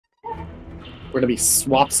We're gonna be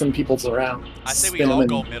swapsing people's around. I say we all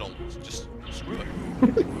go middle. Just screw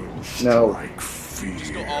it. No.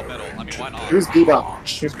 Just go all middle. I mean, why not? Who's Bebop?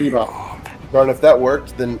 Who's Bebop? Darn, if that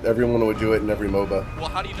worked, then everyone would do it in every MOBA. Well,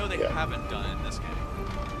 how do you know they haven't done it in this game?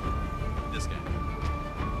 This game.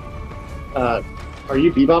 Are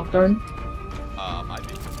you Bebop, Darn? Might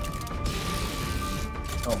be.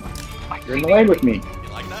 Oh my. You're in the lane with me. You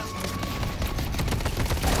like that?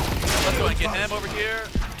 Let's go and get him over here.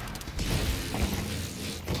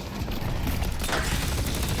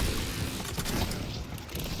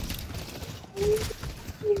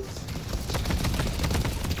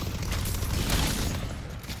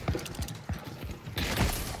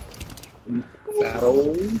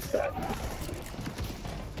 Battle.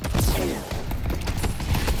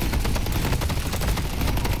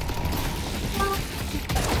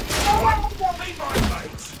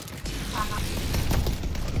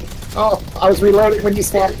 Oh, I was reloading when you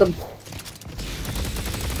stabbed them.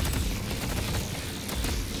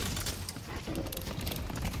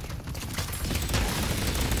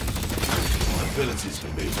 Abilities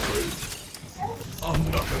can be improved. I'm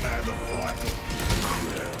not gonna have a fight.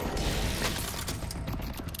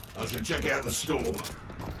 I was gonna check out the store.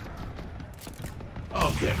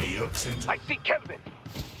 I'll get me hooks into. I see Kelvin.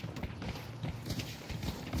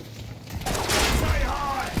 Say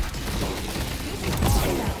hi!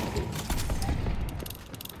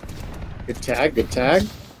 Good tag, good tag.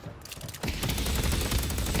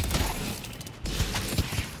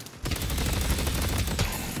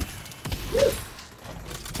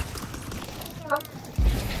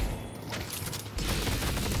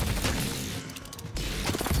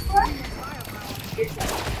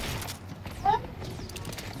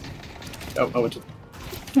 Oh,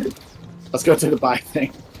 let's go to the buy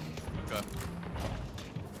thing. Okay.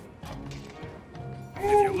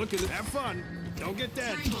 If you're looking to have fun, don't get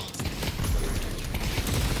dead.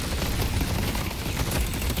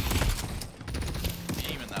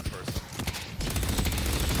 Even that person.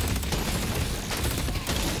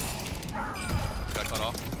 Got cut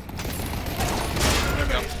off. There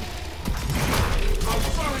we go. I'm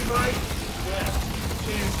sorry, mate. Yeah.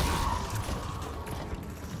 Cheers.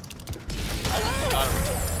 Got him.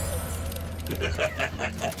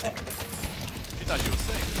 She thought she was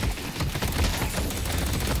safe.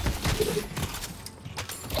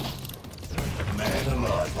 Man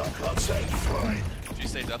alive, I can't say fine. She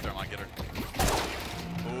stays up there, I might get her.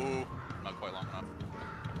 Ooh, not quite long enough.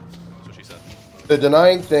 That's what she said. The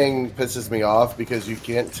denying thing pisses me off because you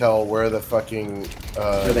can't tell where the fucking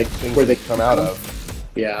where they come out of.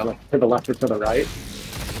 Yeah, like to the left or to the right.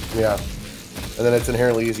 Yeah. And then it's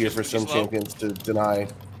inherently easier for some champions to deny.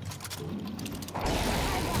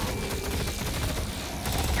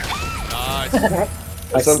 Nice.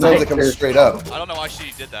 And sometimes it comes straight up. I don't know why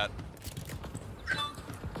she did that.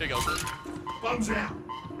 Here you go. Bums out.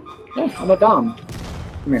 Oh, I'm a Dom.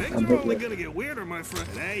 Come here, Things I'm are only with you. gonna get weirder, my friend.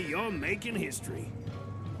 Today, you're making history.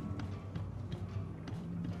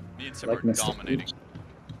 Me and Tim Like are Mr. dominating.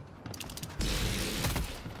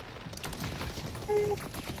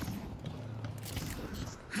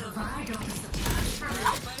 Have I got the supplies for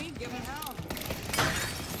everybody? Give it hell.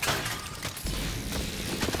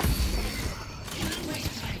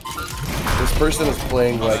 This person is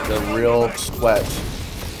playing like a real sweat.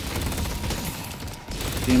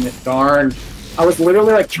 Damn it, darn. I was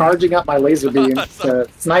literally like charging up my laser beam to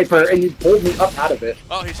sniper, and you pulled me up out of it.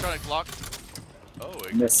 Oh, he's trying to block. Oh,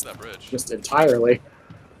 he missed Missed that bridge. just entirely.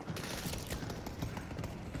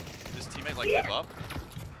 His teammate like give up.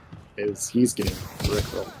 He's getting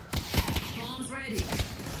rickrolled. Bombs ready.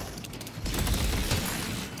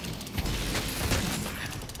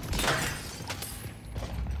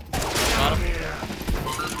 Got him.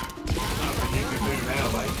 Nothing you can do now,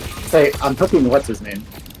 mate. Say, I'm hooking what's his name?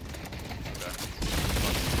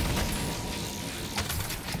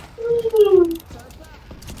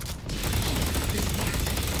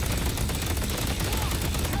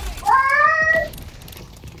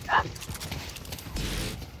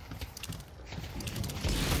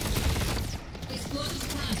 Explosives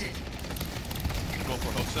planted. Go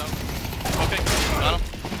for hook zone. Okay, got him.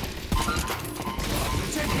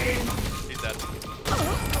 He's dead.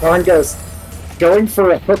 Darn goes, going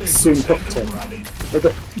for a hook soon hooked him. For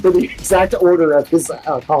the exact order of his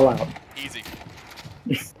call out. Easy.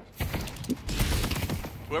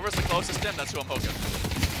 Whoever's the closest to him, that's who I'm poking.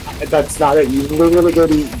 That's not it. You literally go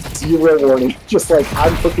to 0 warning. Just like,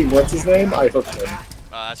 I'm hooking what's his name, I hooked him.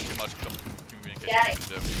 That's too much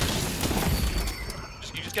communication.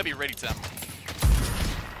 You just gotta be ready, Tim.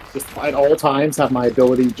 Just at all times have my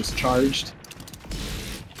ability just charged.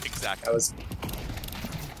 Exactly. That was...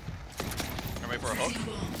 Remember for a hook?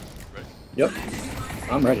 Ready? Yep.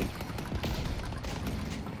 I'm ready.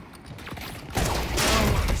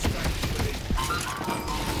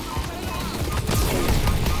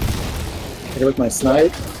 Hit her with my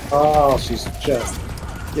snipe. Oh, she's just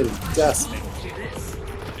getting decimated.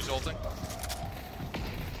 She's ulting?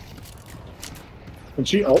 Can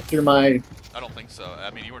she ult through my... I don't think so. I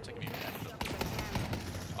mean, you weren't taking any damage.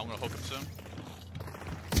 I'm gonna hook him soon.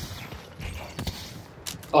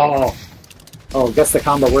 Oh. Oh, guess the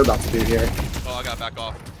combo we're about to do here. Oh, I gotta back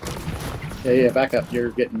off. Yeah, back up.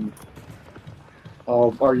 You're getting...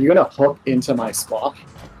 Oh, are you gonna hook into my swap?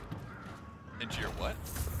 Into your what?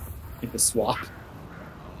 Into swap? I don't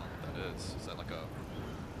know what that is. Is that like a...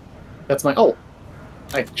 That's my ult.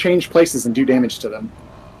 I change places and do damage to them.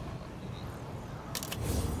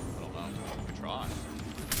 I don't know. We could try.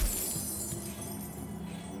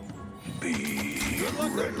 Be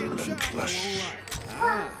relentless.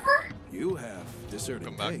 You have discerning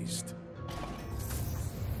Come back. taste.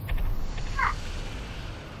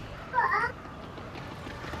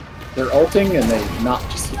 They're ulting and they not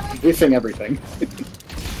just whiffing everything.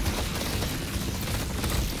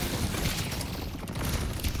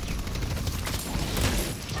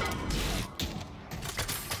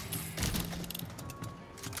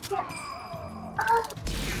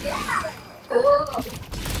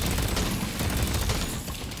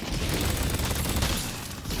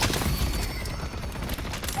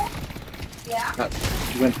 God,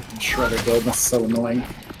 you went shredder build. That's so annoying.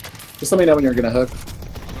 Just let me know when you're gonna hook.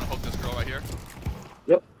 I'm gonna hook this girl right here.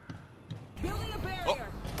 Yep. Building a barrier. Oh.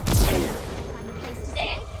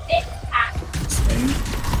 Same.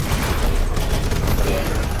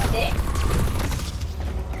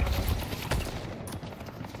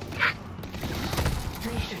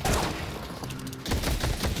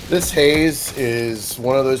 This Haze is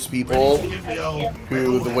one of those people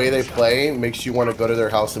who, the way they play, makes you want to go to their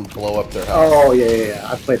house and blow up their house. Oh yeah.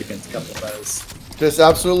 I've played against a couple of those. Just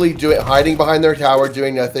absolutely do it, hiding behind their tower,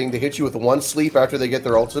 doing nothing. They hit you with one sleep after they get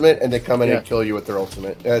their ultimate, and they come in and kill you with their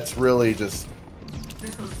ultimate. It's really just...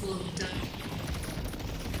 I'm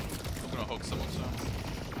gonna hook someone soon.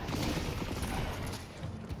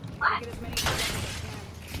 Get as many as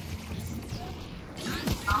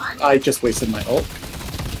I can. I just wasted my ult.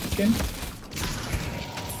 Okay.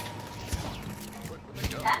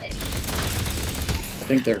 I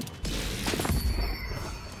think they're...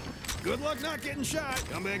 Good luck not getting shot.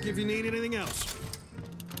 Come back if you need anything else.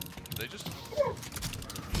 They just...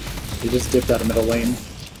 They just dipped out of middle lane. I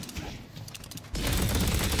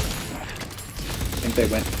think they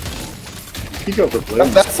went... Peek over blue.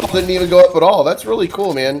 That all didn't even go up at all. That's really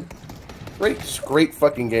cool, man. Great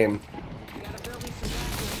fucking game.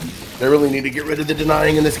 They really need to get rid of the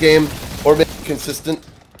denying in this game, or make it consistent.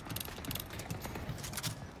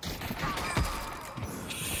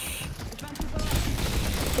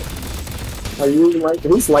 Are you like...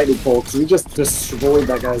 Who's lightning bolt? Because we just destroyed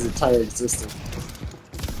that guy's entire existence.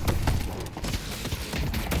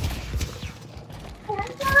 Hook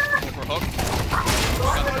for a hook. You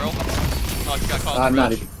got the girl? Oh, you got caught.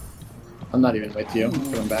 I'm not even with you.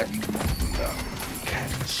 Coming back.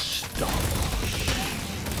 She's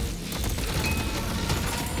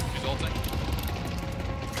ulting.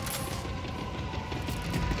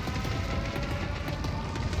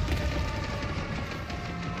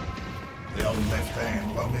 The old left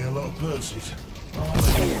hand won me a lot of purses.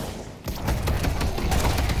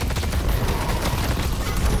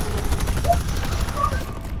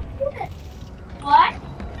 What?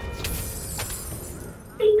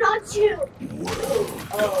 Not you.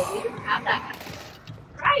 Oh, you don't have that.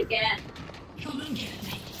 Try again.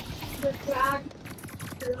 The drag.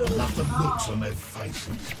 I love the looks on their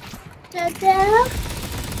faces. Dada.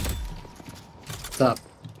 What's up?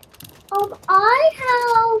 I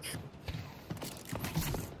have.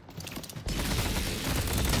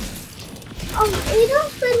 It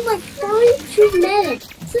has been like 32 minutes.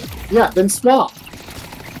 Yeah, then swap. I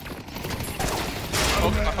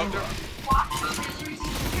hooked her.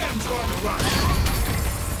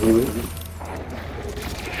 You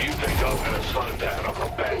think I'm gonna slow down? I've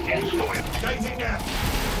got bad news for you. Changing out.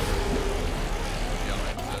 Yeah,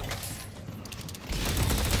 right, that's it.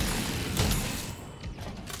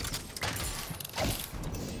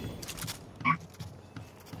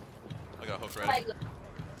 I got hook ready.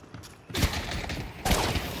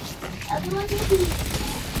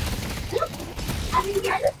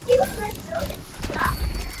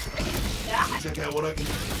 Check out what I can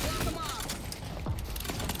do.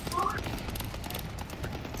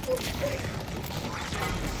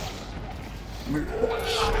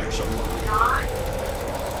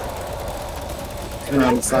 Turn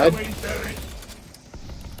around the side.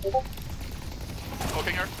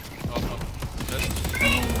 Poking her. Oh, dead.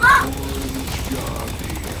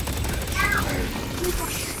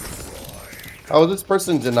 How is this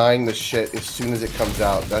person denying the shit as soon as it comes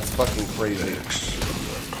out? That's fucking crazy.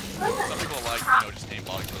 Some people like, just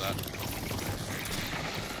aimbotting for that.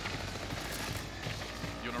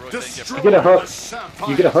 You wanna rotate and get You get a hook.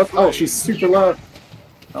 You get a hook. Oh, she's super low.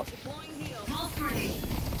 Oh.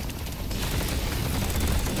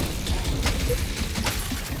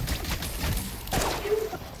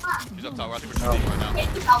 She's up top. I think we're shooting right now.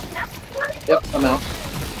 Yep, I'm out.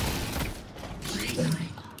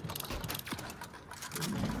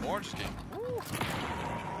 Orange game.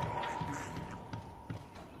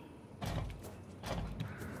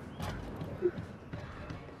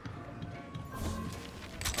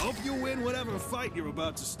 Hope you win whatever fight you're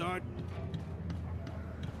about to start.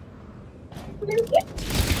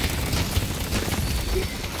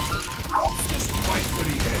 Fight for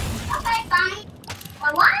the end. Okay, fine.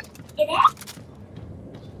 What? It is?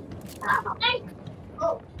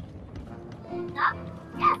 Oh. Stop.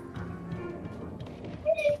 Yes.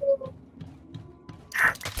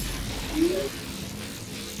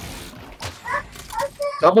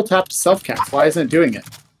 Double tap to self cast. Why isn't it doing it?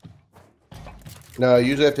 No, you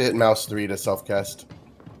usually have to hit mouse 3 to self-cast.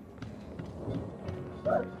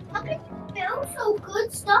 Okay, film so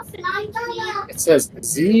good stuff and I can't. It says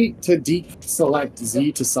Z to deselect,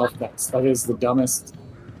 Z to self cast. That is the dumbest.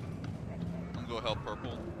 I'm gonna go help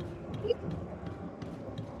purple.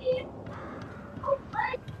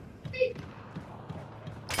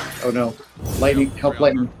 Oh no. Lightning, help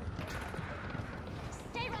lightning.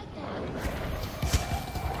 Stay right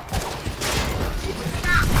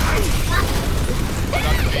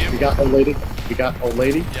We got old lady. We got old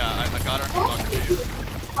lady. Yeah, I got her. I'm talking to you.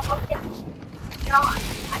 God.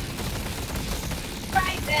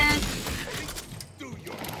 Right then.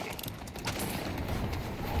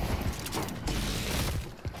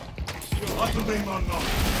 Utterly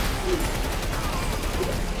monotonous.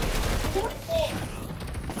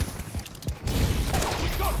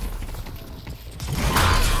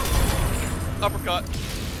 Uppercut.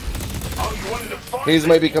 Oh, you wanted to fight? Haze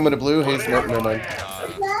might be coming to blue. Haze, nope, never mind.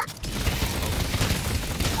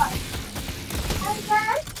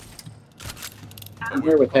 I'm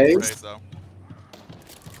here with Haze. Though.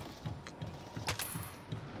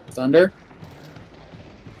 Thunder.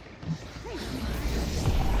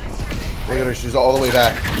 Look at her, she's all the way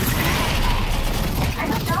back. I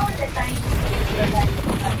don't know what this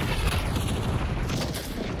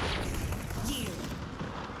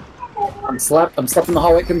I'm slapped in the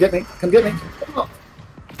hallway. Come get me. Come get me. Oh,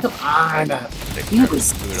 come on. You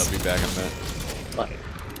was Dude, I'll be back in a minute.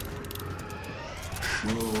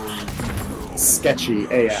 sketchy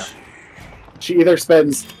AF. She either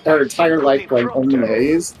spends her entire life playing only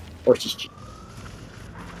Haze, or she's cheap.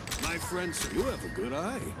 My friend, so you have a good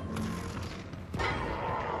eye.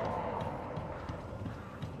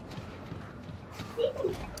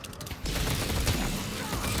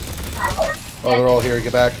 Oh, they're all here.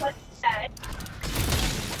 Get back.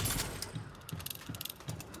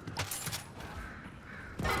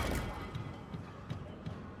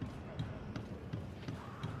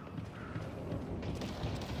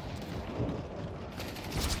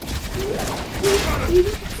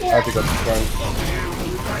 I have to go to the front.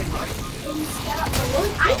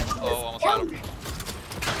 Oh, almost got him.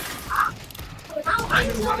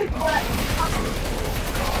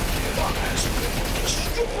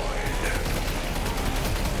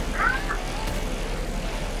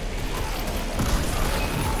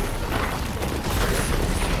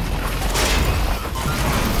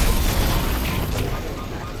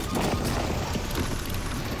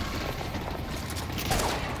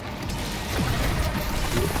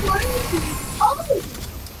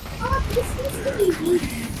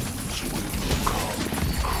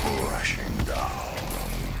 Crashing down.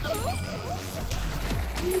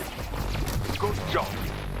 Good job.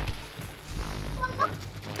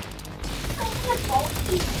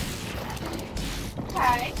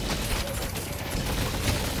 Okay.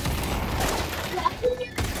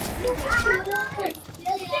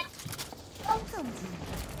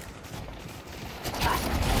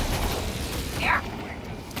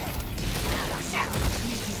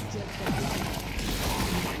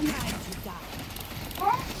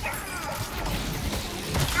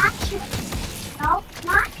 No,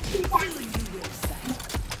 not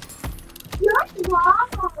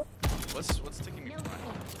What's taking me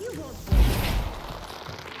behind?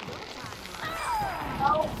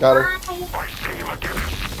 Got her. I see you again.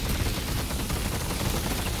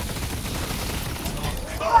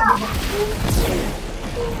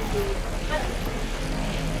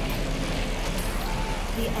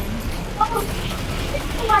 It's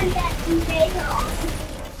the one that you made her on.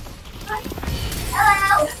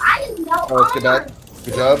 Hello? I didn't know. Oh, let's get back.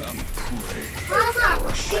 Good job.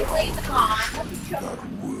 Mama, she played the con. That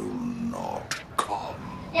will not come.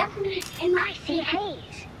 Definitely in my haze.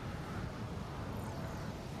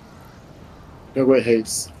 Go with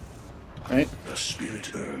haste. Right? The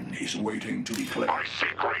spirit urn is waiting to be cleared.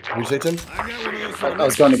 What you say, Tim? I got one of those. I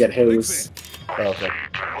was going to get haze. Oh, okay.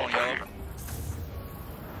 Going yellow.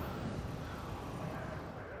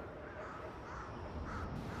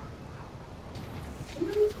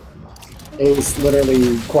 Haze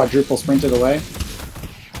literally quadruple sprinted away.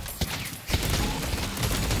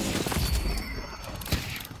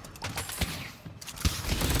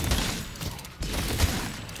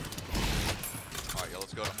 Alright, yeah,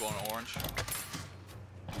 let's go. I'm going to orange.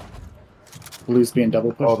 Blue's being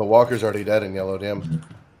double pushed. Oh, the walker's already dead in yellow. Damn. Yeah,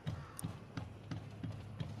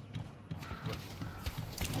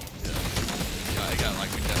 I got like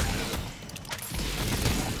we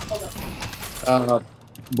did.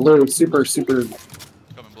 Blue, super.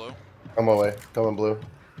 Coming blue. Come away. Coming blue.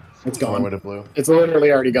 It's Come gone. away to blue. It's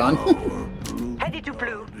literally already gone. Headed to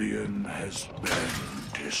blue. Guardian has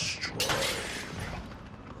been destroyed.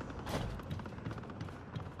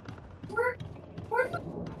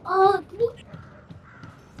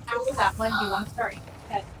 After that one, do you want to start?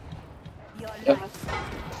 Okay. Yep.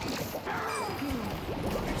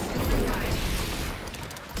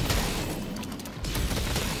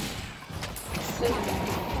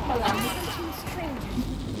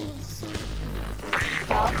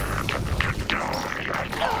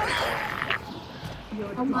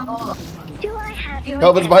 Do I have your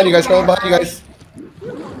Calvin's behind you guys. Calvin's behind you guys.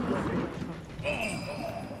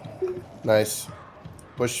 Nice.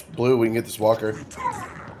 Push blue. We can get this walker.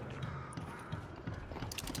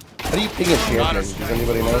 How do you ping a champion? Does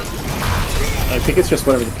anybody know? I think it's just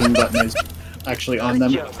whatever the ping button is actually on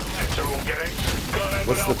them.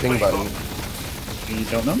 What's the ping button? You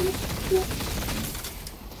don't know?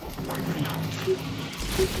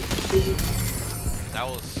 That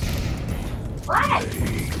was. what?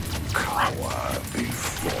 Cower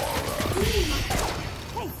before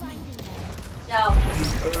No.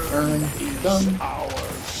 Turn done.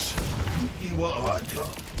 ours. You are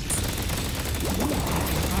done.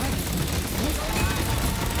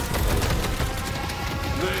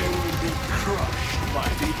 They will be crushed by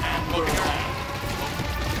the amber hand.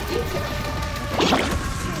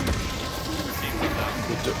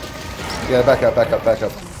 Yeah, back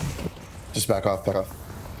up. Just back off.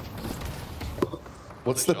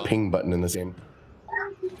 What's the ping button in this game?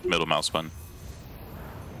 Middle mouse button.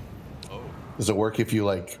 Oh, Does it work if you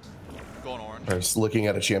like going orange. are looking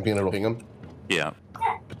at a champion? It'll ping him. Yeah.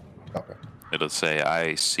 Okay. It'll say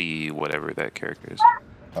I see whatever that character is.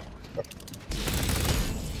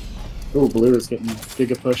 Oh, blue is getting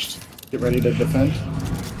giga pushed. Get ready to defend.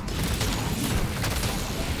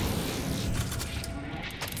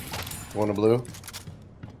 One to blue.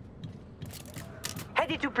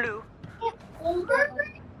 Headed to blue.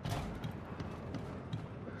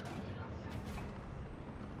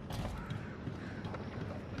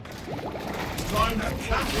 Time to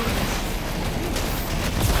capture.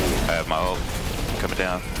 I have my ult coming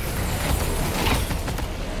down.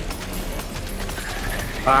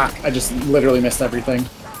 Ah, I just literally missed everything.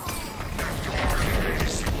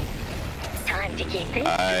 Time to keep it.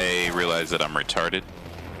 I realize that I'm retarded,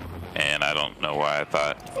 and I don't know why I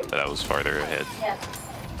thought that I was farther ahead.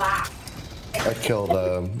 I killed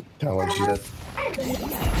Talon. She did.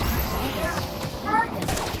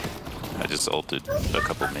 I just ulted a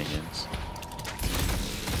couple minions.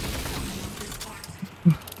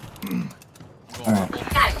 No.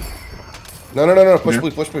 Push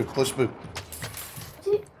blue. They're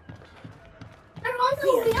on the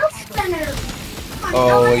wheel spinner.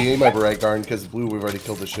 Oh, you might be right, Garn, because blue we've already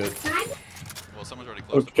killed the shit. Well, someone's already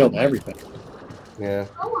Oh, close. killed everything. Yeah.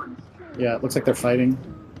 Yeah, it looks like they're fighting.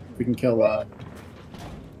 We can kill,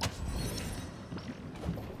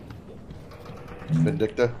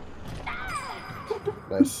 Vindicta.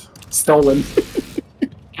 Nice. stolen.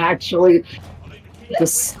 Actually,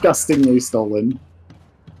 disgustingly stolen.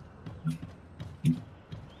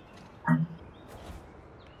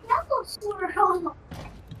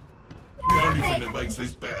 The only thing that makes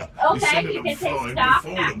this better is Okay, sending you them can say flying stop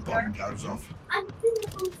before the after. bomb goes off.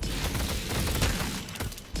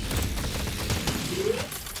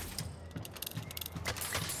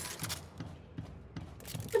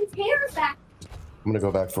 I'm gonna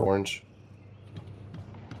go back for orange.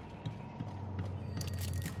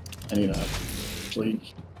 I need to actually.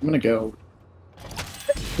 I'm gonna go.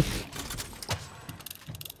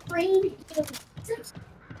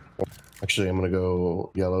 Actually, I'm gonna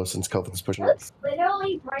go yellow since Kelvin's pushing it. Looks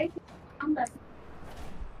literally right on the.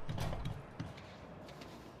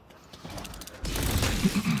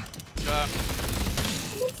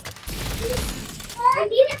 I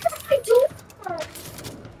need it for my door.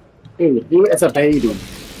 Dude, he is a baby.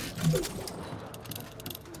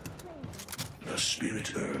 The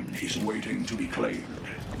spirit urn is waiting to be claimed.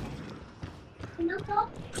 Can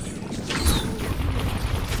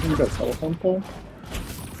you go telephone pole?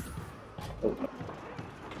 Oh.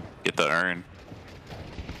 Get the urn.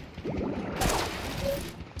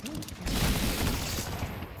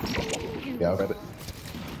 Yeah, I'll grab it.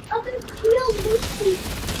 Oh, there's real Lucy.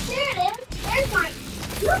 There it is. There's my.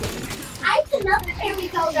 Look, I see another fairy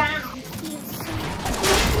go down.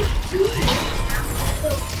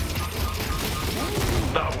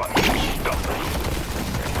 That one can stop me.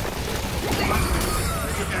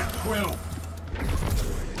 Look at that quill.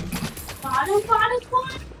 Bottom.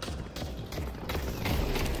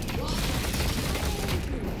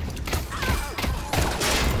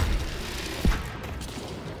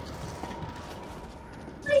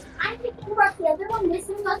 Wait, I'm thinking about the other one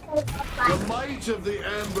missing The might of the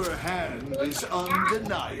Amber Hand is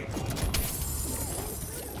undeniable.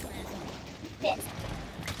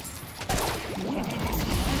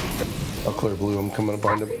 I'll clear blue. I'm coming up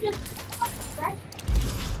behind him.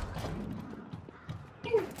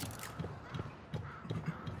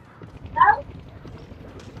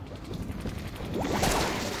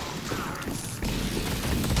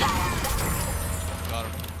 Got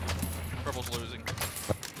him. Purple's losing.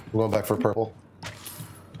 I'm going back for purple.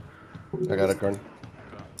 I got it, Gurn.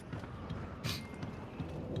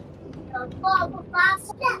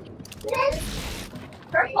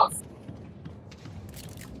 Purple.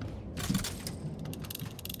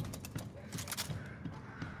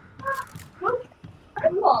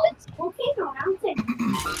 Purple. It's looking around it.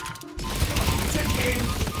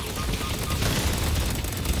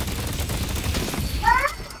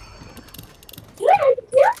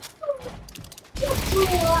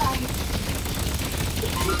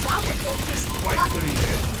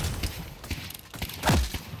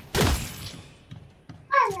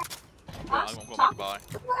 I'm going back by.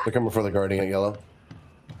 They're coming for the guardian at yellow.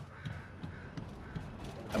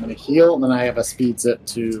 I'm gonna heal, and then I have a speed zip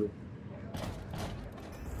to.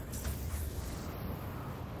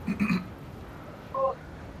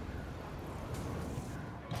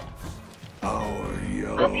 Our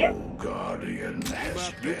yellow guardian has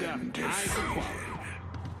Bepop, you got been eyes defeated. acquired.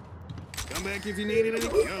 Come back if you need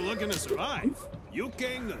anything. You're looking to survive. You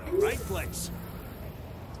came to the right place.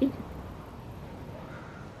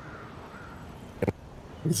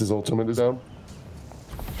 His ultimate is down.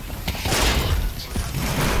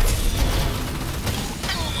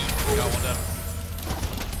 Got one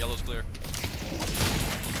down. Yellow's clear.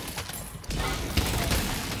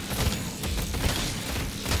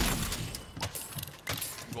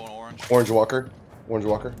 I'm going orange. Orange Walker. Orange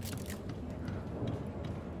Walker.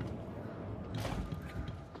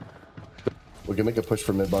 We can make a push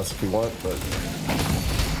for mid boss if we want, but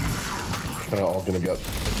kind of all gonna be up.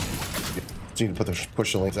 Just need to put the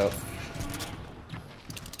push the lanes out.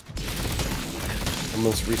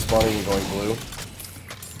 Almost respawning and going blue.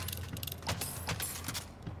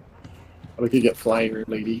 We could get flyer,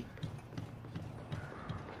 lady.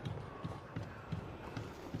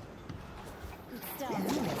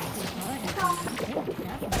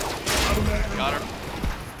 Got her.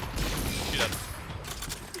 She dead.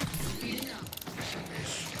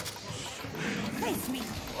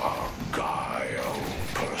 Guile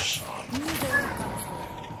person.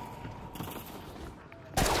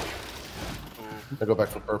 I go back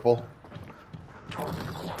for purple.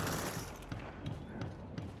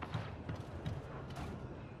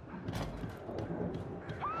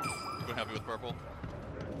 Going happy with purple.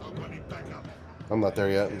 I'm not there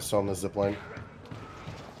yet. I'm still on the zip line.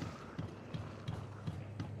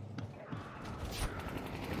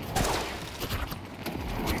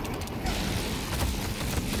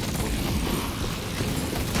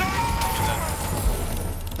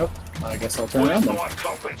 Oh, I guess I'll turn around then. What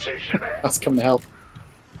compensation? Let's come to help.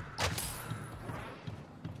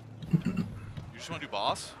 You just want to do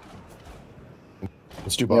boss?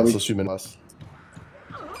 Let's do boss. we- Let's do mid boss.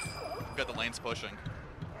 We've got the lanes pushing.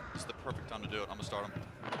 This is the perfect time to do it. I'm gonna start him.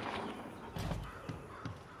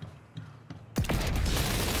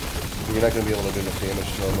 You're not gonna be able to do enough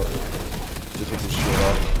damage to him. Just take his shield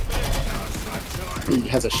off. He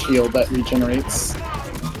has a shield that regenerates. Yeah,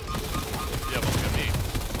 but look at me.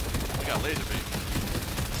 I got laser beam.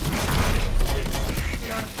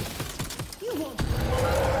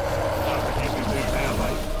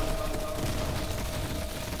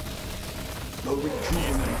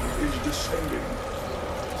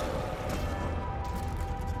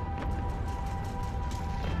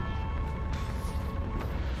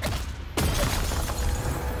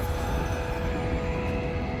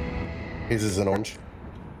 His is an orange.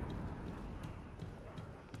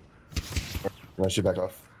 I should back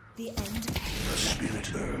off. The end. The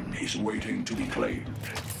spirit urn is waiting to be claimed.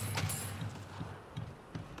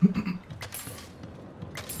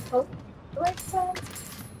 Oh, like that.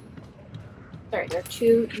 Sorry, there are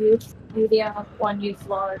 2 youth medium, 1 youth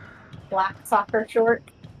large, black soccer short,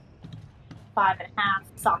 5.5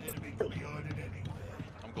 soccer.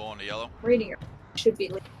 I'm going to yellow. Reading your should be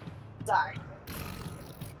leaving. Sorry.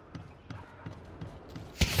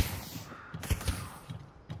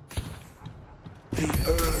 The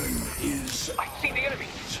urn is. I see the enemy.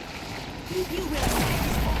 You will.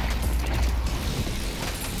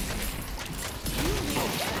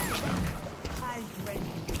 I'm ready.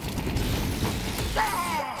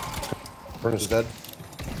 Furnace is dead.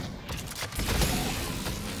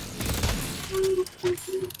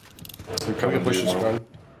 We're coming to push this run.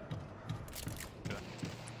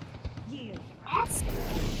 Yield.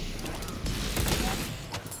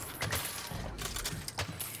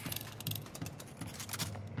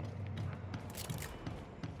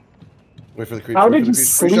 Wait for the creeps. How wait did for you the creeps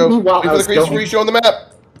sleep pre-show. while Wait I for the was creeps going? pre-show on the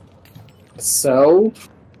map. So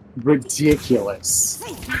ridiculous.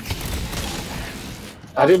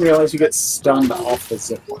 I didn't realize you get stunned off the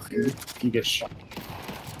zip line. You get shot.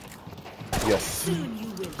 Yes. Soon you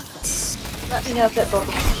will. Let me know if it broke.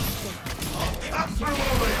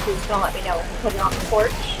 Please don't let me know. Put it on the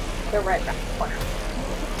porch. They're right around the corner.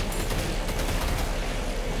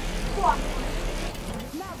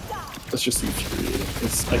 That's just infuriating.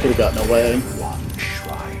 I could have gotten away. One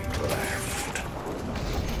shrine left.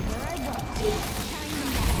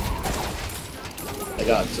 I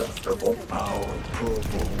got purple. Our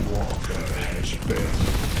purple walker has been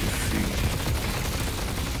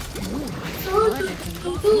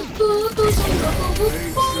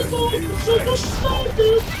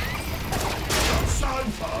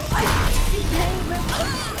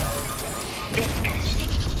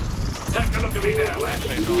Take a look at me now, lad. I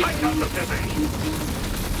got the pivot.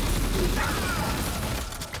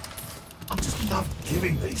 I just love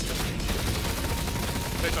giving these to people.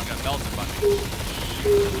 Bitch, I'm gonna melt it by me.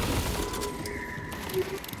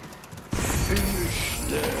 Finish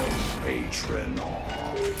them, patron.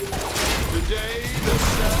 Today, the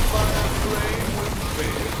sapphire flame will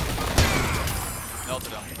fade. Melt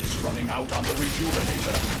it up. It's running out on the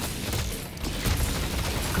rejuvenator.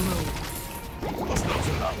 What's not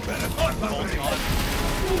enough, Bennett?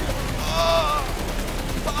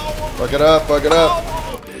 Fuck it up, fuck it up.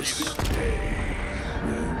 This day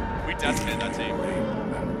We decimated that team.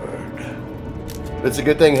 remembered. It's a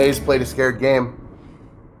good thing Hayes played a scared game.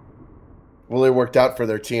 Really worked out for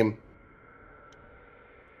their team.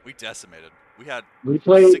 We decimated. We had We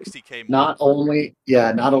played 60k more. not only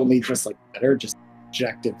just like better, just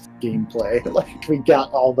objective gameplay. Like we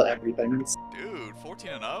got all the everything. Dude,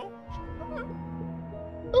 14-0?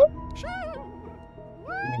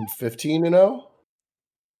 15-0?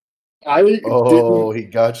 I Oh, didn't. he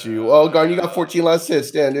got you. Oh, Garn, you got 14 last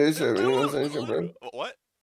hits, Dan, dude. What?